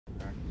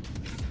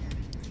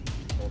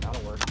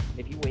That'll work.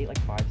 If you wait like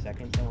 5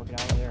 seconds and work it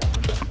out over there, I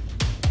think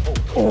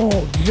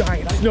oh,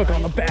 giant snook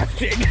on the bass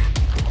jig.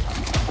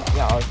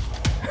 yeah.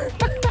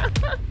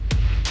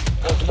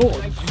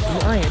 Oh,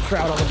 giant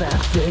trout on the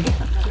bass jig.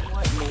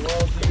 What in the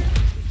world, dude?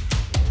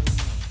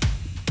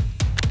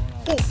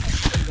 Oh,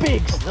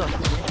 big snook. You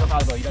jump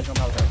out of the boat. You gotta jump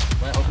out of the boat.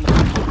 Well, open the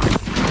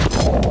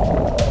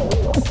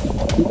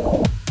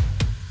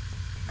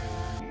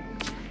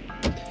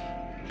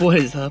What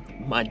is up?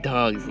 My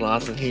dog's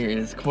Lawson here, and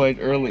it's quite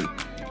early.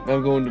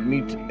 I'm going to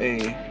meet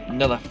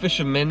another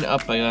fisherman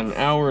up by an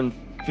hour and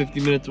 50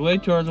 minutes away,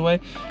 2 hours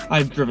away.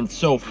 I've driven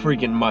so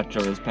freaking much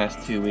over this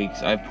past 2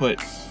 weeks. I put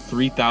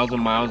 3,000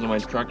 miles on my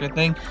truck, I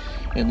think,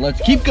 and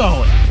let's keep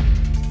going.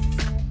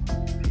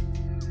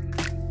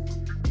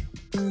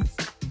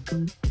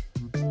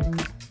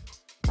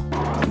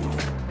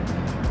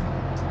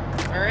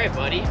 All right,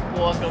 buddy.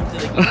 Welcome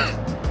to the game.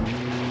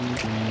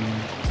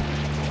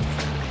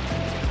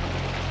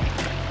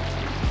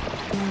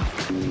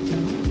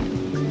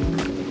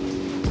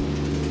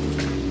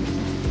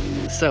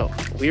 So,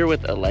 we're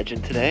with a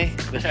legend today,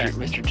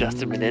 Mr.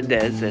 Justin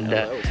Menendez, and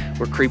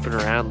we're creeping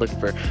around looking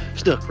for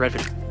snook,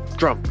 redfish,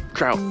 drum,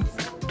 trout,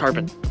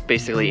 tarpon.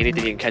 Basically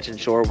anything you can catch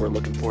inshore, we're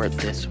looking for it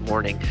this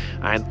morning.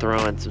 I'm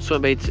throwing some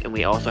swim baits, and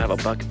we also have a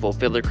bucket full of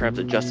fiddler crabs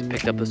that Justin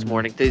picked up this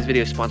morning. Today's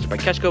video is sponsored by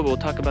Catchco, but we'll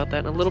talk about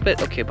that in a little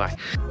bit. Okay, bye.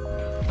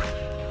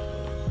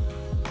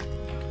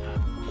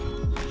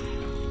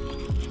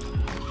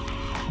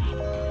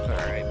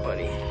 Alright,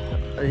 buddy.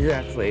 He's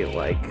actually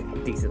like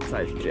a decent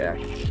sized jack.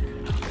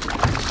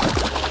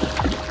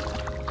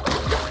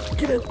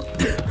 Get it!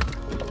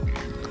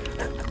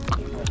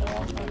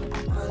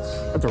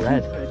 That's a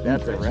red.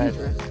 That's a red.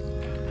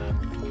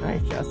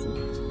 Nice, Justin.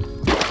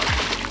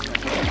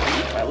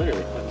 I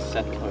literally put the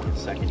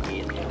second he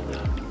inhaled it.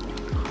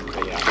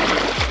 But yeah,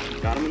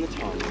 got him in the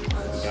tongue.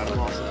 Got him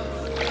also.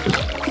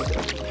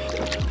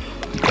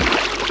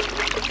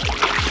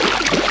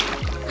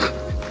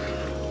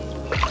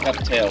 Got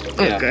the tail, but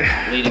yeah, okay.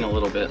 Bleeding a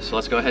little bit. So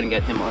let's go ahead and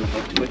get him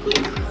unhooked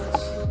quickly.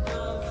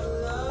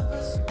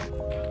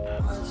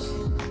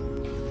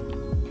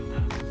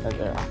 Right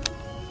there.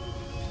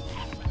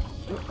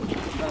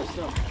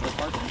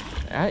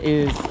 That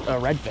is a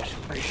redfish,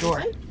 I'm pretty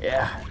sure.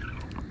 Yeah.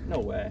 No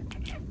way.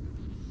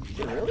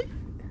 Dude, really?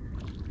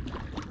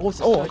 Oh, it's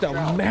a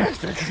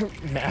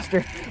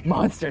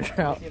monster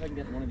trout. Let's see if I can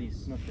get one of these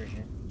snooks right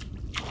here.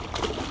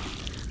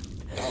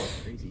 Oh,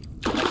 it's crazy.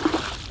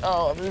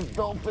 Oh, this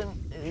dolphin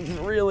is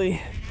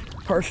really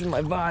harshing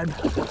my vibe.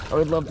 I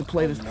would love to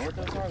play this. You know what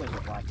those are? Like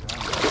a black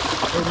drum.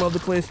 I would love to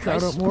play this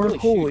trout up more. Really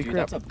Holy dude,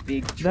 crap. That's a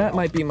big trout. That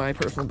might be my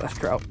personal best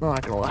trout. I'm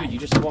not gonna lie. Dude, you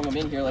just swung them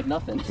in here like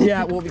nothing.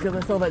 Yeah, well, because I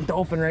saw that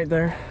dolphin right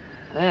there.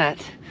 That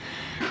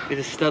is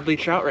a studly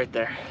trout right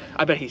there.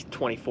 I bet he's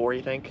 24,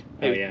 you think?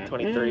 Maybe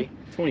 23.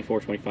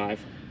 24, 25.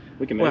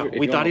 We can measure. Well,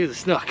 we thought he was a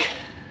snook.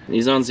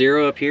 He's on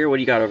 0 up here. What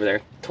do you got over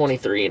there?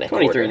 23 and a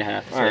 23 quarter. and a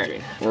half. All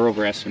right. We're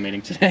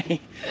overestimating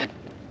today.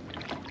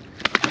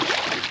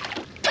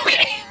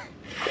 Okay.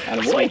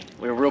 Attaboy.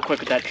 We were real quick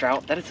with that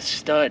trout. That is a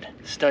stud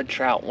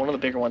trout. One of the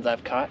bigger ones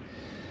I've caught.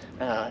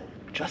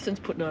 Justin's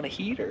putting on a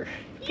heater.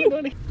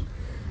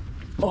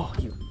 Oh,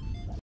 you.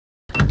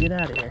 Get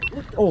out of here.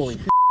 Holy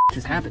shit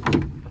just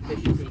happened.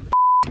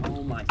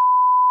 Oh my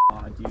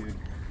god, dude.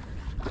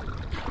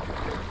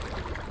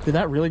 Did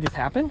that really just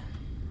happen?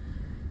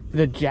 Did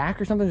a jack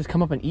or something just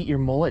come up and eat your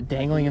mullet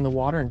dangling in the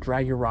water and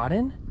drag your rod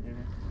in? Yeah.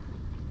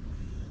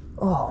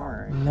 Oh,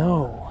 right.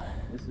 no.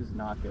 This is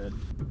not good.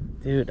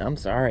 Dude, I'm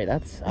sorry.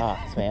 That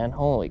sucks, man.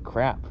 Holy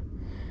crap.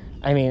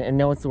 I mean, and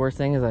know what's the worst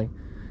thing is, like,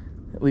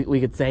 we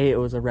could say it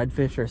was a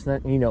redfish or a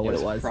snook. You know what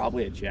it was.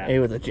 Probably a jack. It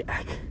was a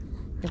jack.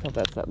 I don't know if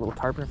that's that little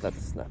tarpon, if that's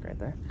a snook right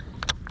there.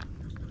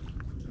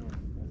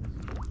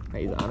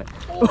 He's on it.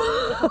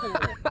 Oh,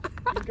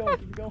 keep going,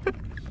 keep going.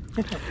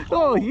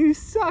 Oh, you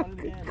suck.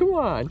 Come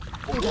on.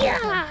 Oh, Yeah.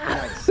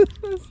 Nice.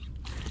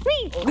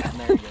 Oh,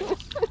 there he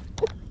goes.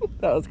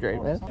 That was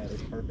great, man. That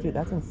is perfect. Dude,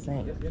 that's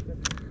insane. Yep.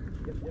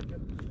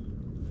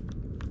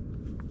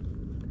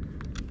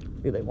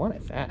 Dude, they want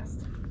it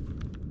fast.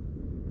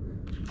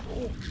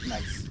 Oh,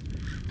 nice.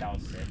 That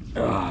was sick.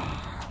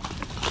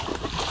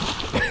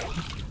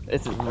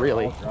 This is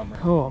really,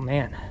 oh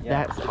man,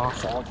 Yeah, that's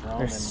awesome.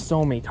 There's and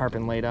so many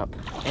tarpon laid up,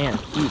 and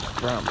huge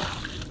drum.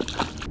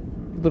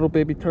 Little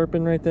baby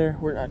tarpon right there.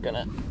 We're not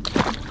gonna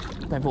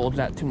divulge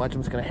that too much.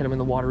 I'm just gonna hit him in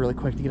the water really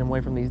quick to get him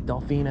away from these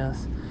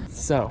dolphinas.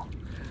 So,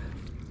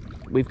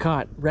 we've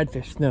caught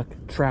redfish, snook,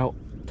 trout,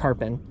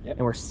 tarpon, and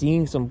we're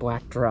seeing some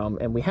black drum,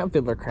 and we have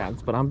fiddler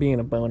crabs, but I'm being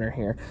a boner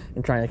here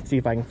and trying to see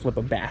if I can flip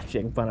a bass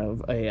jig in front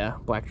of a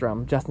black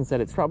drum. Justin said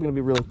it's probably gonna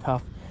be really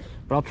tough,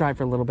 but I'll try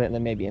for a little bit and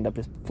then maybe end up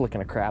just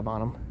flicking a crab on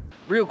them.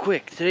 Real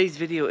quick, today's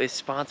video is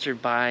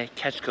sponsored by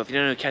Catchco. If you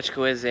don't know who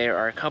Catchco is, they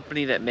are a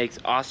company that makes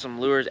awesome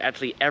lures.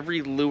 Actually,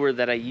 every lure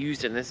that I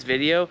used in this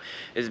video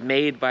is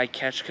made by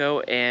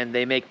Catchco, and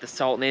they make the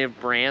Salt Native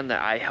brand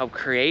that I helped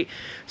create.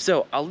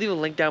 So I'll leave a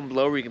link down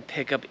below where you can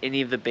pick up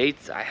any of the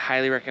baits. I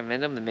highly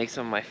recommend them. They make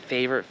some of my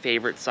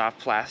favorite soft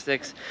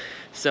plastics.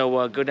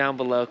 So go down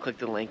below, click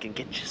the link, and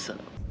get you some.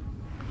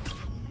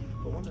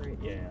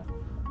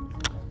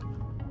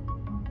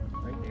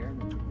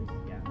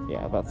 Yeah,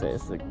 I was about to say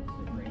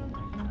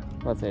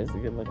it's a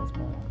good looking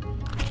spot.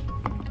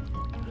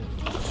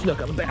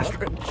 Snook on the bass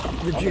strip.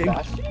 The jig.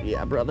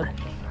 Yeah, brother.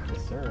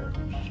 Yes, sir.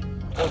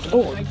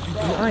 Oh,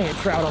 giant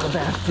trout on the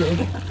bass jig.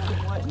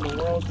 What in the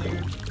world,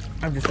 dude?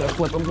 I'm just gonna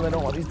flip them because I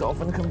don't want these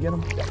dolphins to come get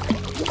them.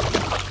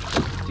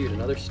 Dude,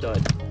 another stud.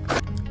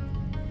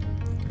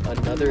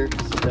 Another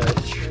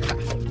stud trout.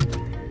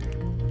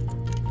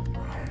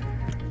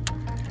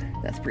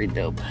 That's pretty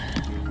dope.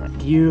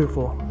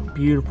 Beautiful,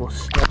 beautiful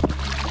stuff.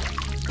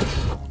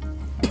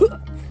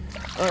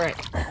 All right.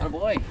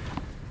 Attaboy.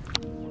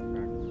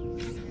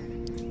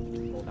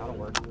 That'll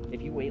work.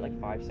 If you wait like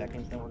 5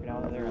 seconds, then work it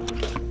out of there.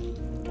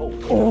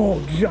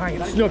 Oh,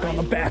 giant snook on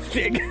the bass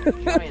jig.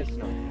 Giant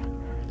snook.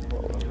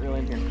 Reel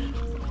in here.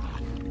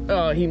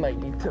 Oh, he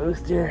might be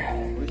toast here.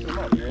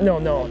 No,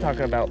 I'm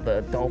talking about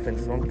the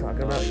dolphins is what I'm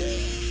talking about. Yeah.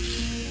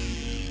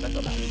 That's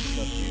a big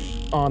stuff,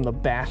 dude. On the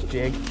bass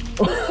jig.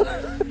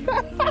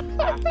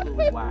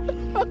 Absolutely whacked.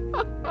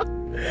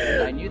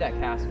 I knew that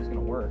cast was gonna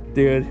work.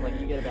 Dude, like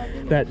you get it back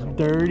in that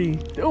dirty.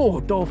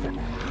 Oh, dolphin.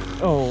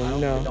 Oh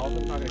no. The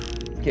dolphin's not gonna...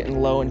 Getting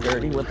low and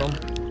dirty with them.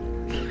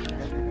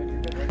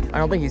 I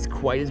don't think he's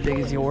quite as big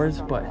as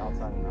yours, but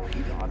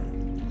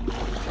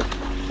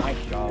nice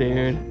job.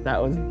 dude,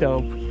 that was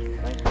dope.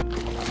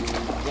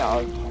 Yeah, I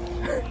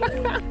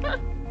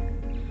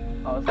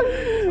was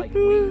like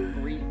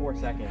wait 3-4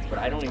 seconds, but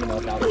I don't even know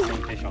if that was the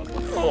same fish I was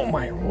looking for. Oh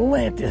my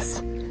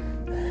Atlantis.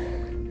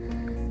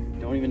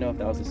 Don't even know if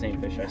that was the same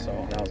fish I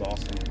saw. That was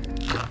awesome.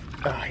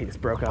 Oh, he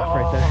just broke off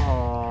right there.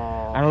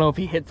 I don't know if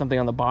he hit something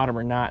on the bottom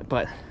or not,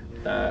 but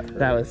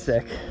that was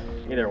sick.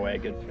 Either way,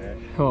 good fish.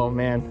 Oh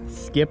man,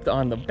 skipped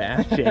on the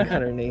bass jig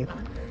underneath.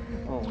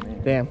 Oh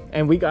man. Damn,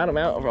 and we got him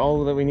out of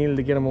all that we needed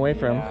to get him away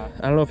from. Yeah.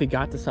 I don't know if he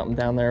got to something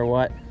down there or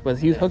what, but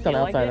he was hooked on the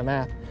outside of the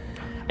map.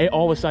 And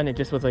all of a sudden, it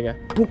just was like a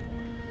boop.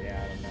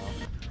 Yeah, I don't know.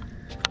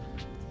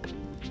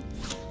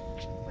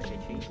 Like they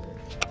changed it.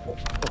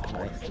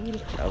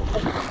 Oh,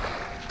 nice.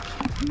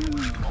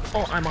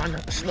 Oh, I'm on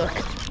the snook.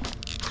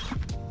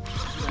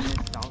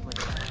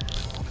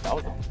 That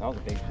was a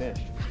big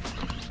fish.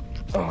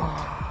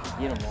 Oh,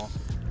 Get him off.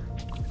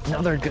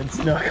 another good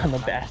snook on the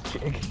bass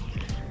jig.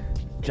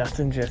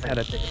 Justin just had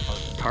a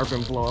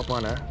tarpon blow up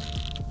on a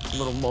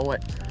little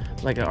mullet,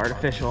 like an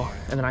artificial,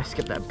 and then I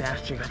skipped that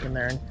bass jig back in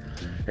there, and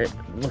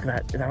look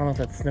at that. I don't know if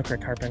that's snook or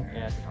tarpon.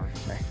 Yeah, it's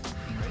tarpon. Nice.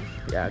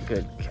 Yeah,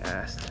 good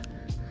cast.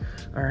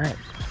 All right,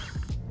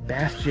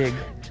 bass jig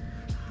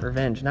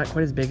revenge. Not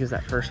quite as big as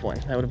that first one.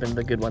 That would have been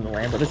the good one to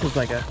land, but this is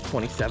like a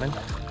 27.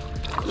 That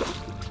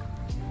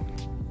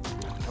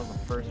was the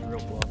first real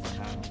blow up I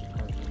had on the tarpon.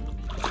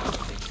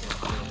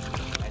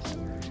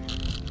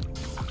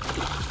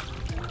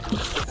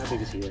 How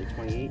big is he, like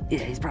 28? Yeah,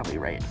 he's probably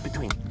right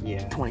between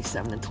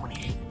 27 and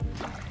 28.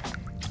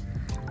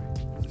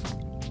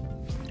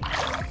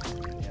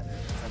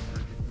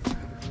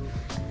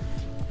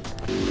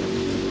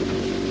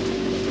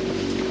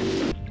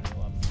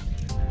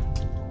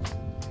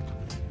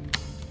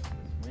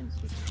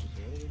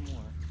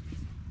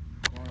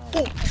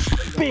 Oh,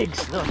 big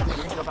snook. You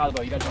gotta jump out of the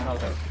boat. You gotta jump out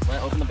of the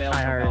boat. Open the bail.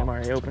 I'm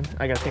already open.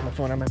 I gotta take my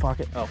phone out of my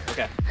pocket. Oh,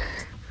 okay.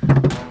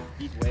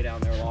 He's way down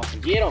there, lost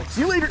him. Get him!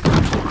 See you later.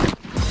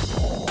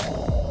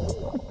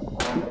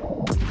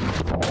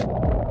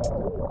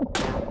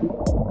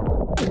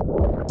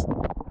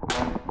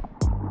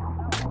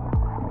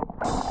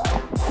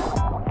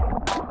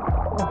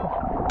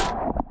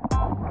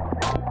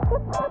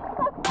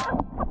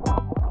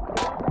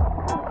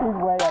 He's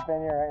way up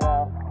in here right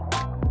now.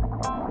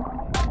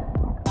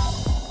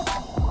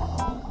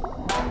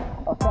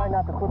 I'll try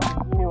not to flip the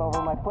canoe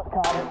over. My foot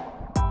caught it.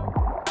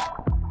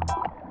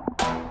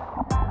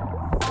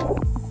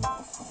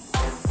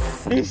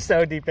 He's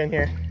so deep in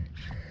here.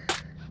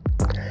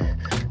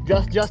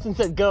 Justin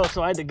said go,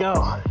 so I had to go.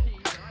 I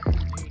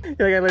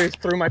literally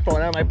threw my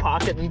phone out of my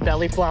pocket and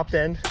belly flopped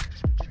in.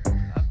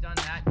 I've done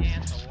that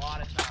dance a lot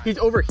of times. He's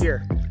over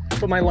here,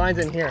 but my line's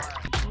in here.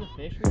 Have you seen the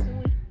fish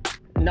recently?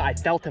 No, I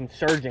felt him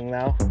surging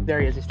though. There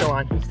he is. He's still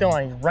on. He's still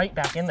on. He's right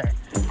back in there.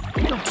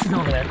 He's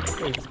over there.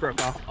 He just broke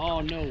off.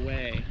 Oh, no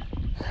way.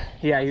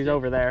 Yeah, he's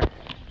over there.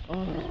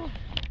 Oh.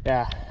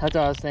 Yeah, that's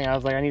what I was saying. I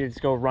was like, I need to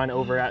just go run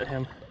over at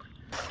him.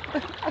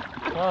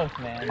 Close,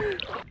 man.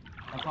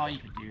 That's all you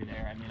could do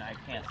there. I mean, I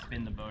can't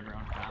spin the boat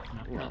around fast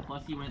enough. No.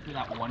 Plus, he went through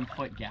that 1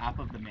 foot gap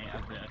of the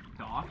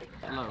dock.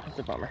 Hello. That's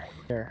a bummer.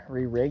 They're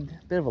re-rigged.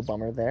 Bit of a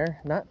bummer there.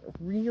 Not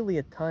really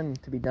a ton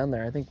to be done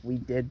there. I think we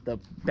did the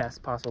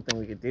best possible thing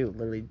we could do.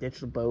 Literally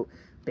ditched the boat.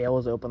 Bail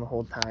was open the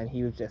whole time.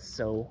 He was just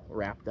so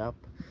wrapped up.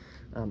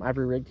 I've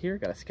re-rigged here.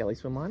 Got a skelly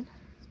swim on.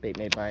 It's bait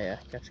made by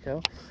Catch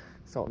Co.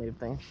 Salt native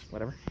thing.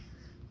 Whatever.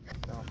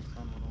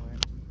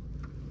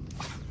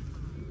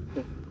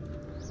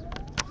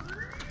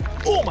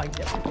 Oh my god!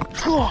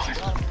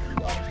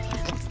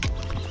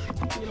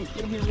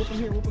 Get him here, whip him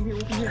here, whip him here,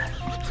 whip him here.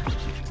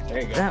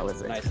 There you go. That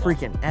was a nice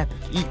freaking epic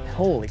eat.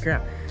 Holy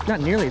crap.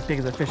 Not nearly as big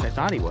as the fish I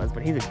thought he was,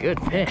 but he's a good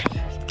fish. I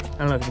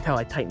don't know if you can tell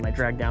I tightened my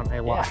drag down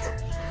a lot.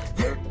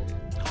 Perfect.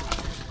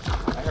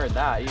 I heard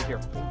that. You hear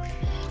whoosh.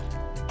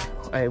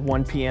 a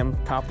 1 p.m.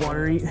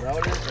 topwater eat. Is that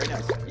what it is? Very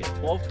nice. Yeah,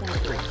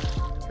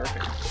 12:23.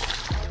 Perfect.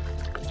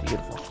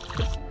 Beautiful.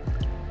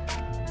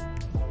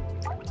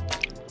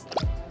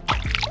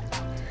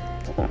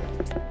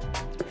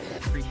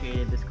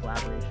 Appreciated this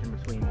collaboration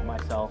between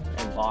myself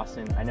and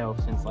Boston. I know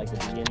since like the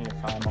beginning of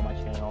time on my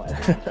channel,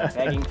 everyone's been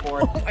begging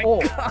for it.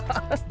 Oh my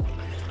God.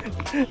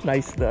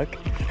 Nice snook.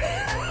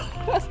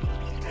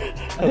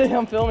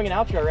 I'm filming an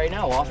outro right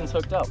now. Lawson's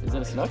hooked up. Is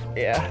it a snook?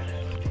 Yeah,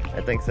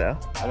 I think so.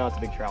 I know it's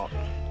a big trout.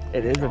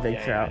 It is a big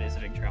trout. Yeah, it is a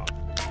big trout.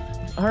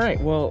 All right,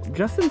 well,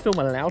 Justin filmed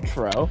an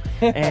outro,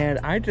 and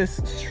I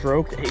just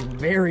stroked a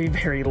very,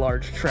 very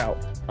large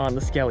trout on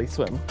the Skelly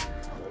swim.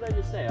 What did I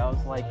just say? I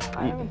was like,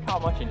 I haven't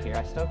caught much in here.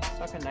 I stuck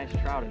a nice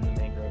trout in the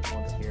mangroves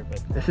once here,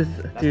 but This is,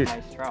 that's dude, a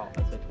nice trout.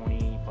 That's a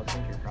 20+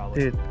 incher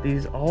probably. dude,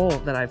 these all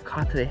that I've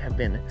caught today have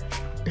been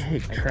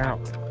big trout.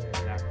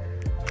 Exactly.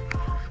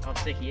 Oh,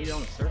 sick, he ate it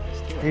on the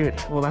surface too. Dude,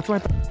 well, that's why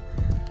The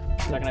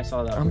second I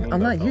saw that,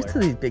 I'm not used to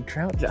these big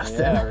trout,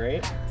 Justin. Yeah,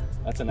 right?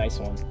 That's a nice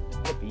one.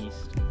 What a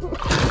beast.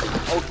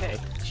 Okay,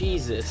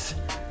 Jesus.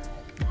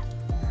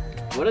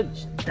 What a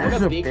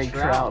big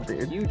trout,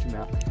 dude. Huge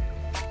mouth.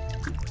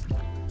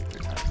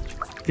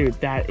 Dude,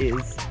 that's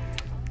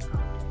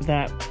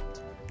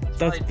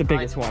the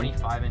biggest one.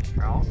 25-inch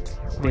trout.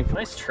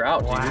 Nice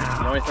trout, dude. Wow.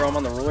 You want me to throw him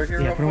on the ruler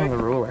here? Yeah, real put him on quick?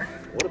 the ruler.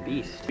 What a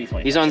beast.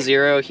 He's on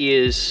 0. He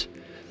is,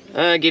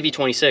 give you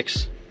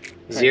 26.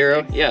 26?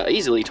 0, yeah,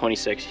 easily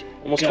 26.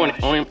 Almost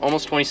 20,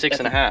 almost 26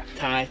 and a half.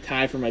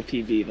 Tie for my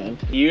PB then.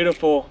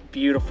 Beautiful,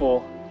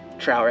 beautiful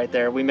trout right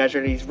there. We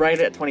measured, he's right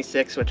at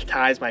 26, which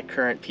ties my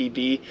current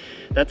PB.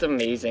 That's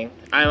amazing.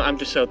 I'm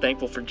just so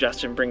thankful for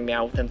Justin bringing me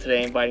out with him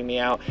today, inviting me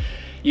out.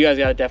 You guys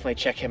gotta definitely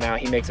check him out.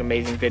 He makes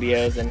amazing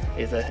videos and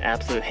is an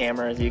absolute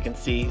hammer, as you can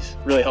see. He's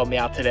really helped me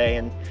out today,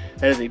 and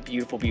that is a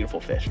beautiful,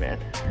 beautiful fish, man.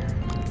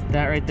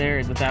 That right there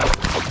is without.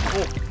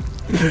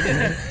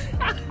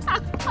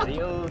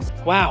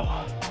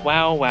 Wow.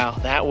 Wow, wow.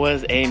 That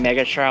was a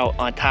mega trout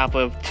on top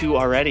of 2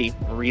 already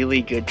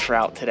really good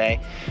trout today.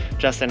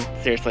 Justin,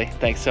 seriously,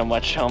 thanks so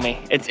much, homie.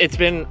 It's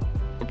been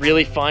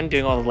really fun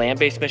doing all the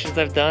land-based missions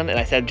I've done, and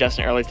I said to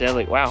Justin earlier today,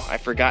 like, wow, I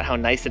forgot how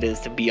nice it is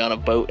to be on a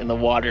boat in the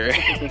water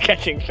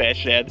catching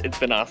fish. Yeah, it's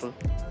been awesome.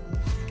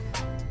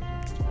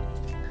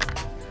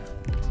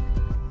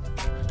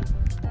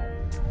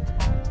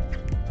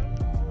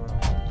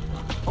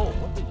 Oh,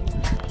 what did you do?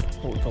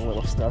 Oh, it's a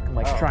little snook. I'm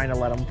like trying to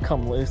let him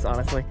come loose,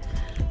 honestly.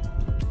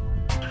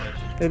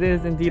 It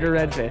is indeed a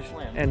redfish.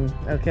 And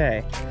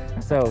okay,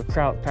 so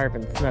trout,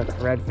 tarpon, snook,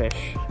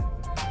 redfish.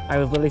 I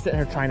was literally sitting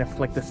here trying to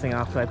flick this thing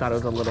off because I thought it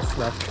was a little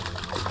snook.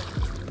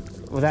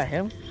 Was that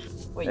him?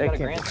 Wait, you got a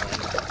grand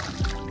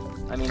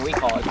slam. I mean, we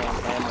call it grand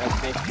slam,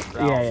 redfish,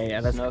 trout, Yeah.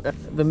 That's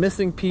the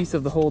missing piece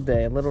of the whole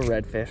day, a little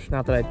redfish.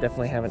 Not that I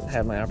definitely haven't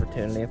had my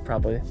opportunity. I've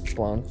probably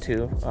blown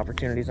 2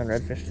 opportunities on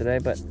redfish today,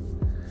 but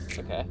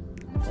okay.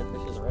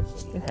 Redfish is a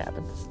redfish. it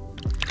happens.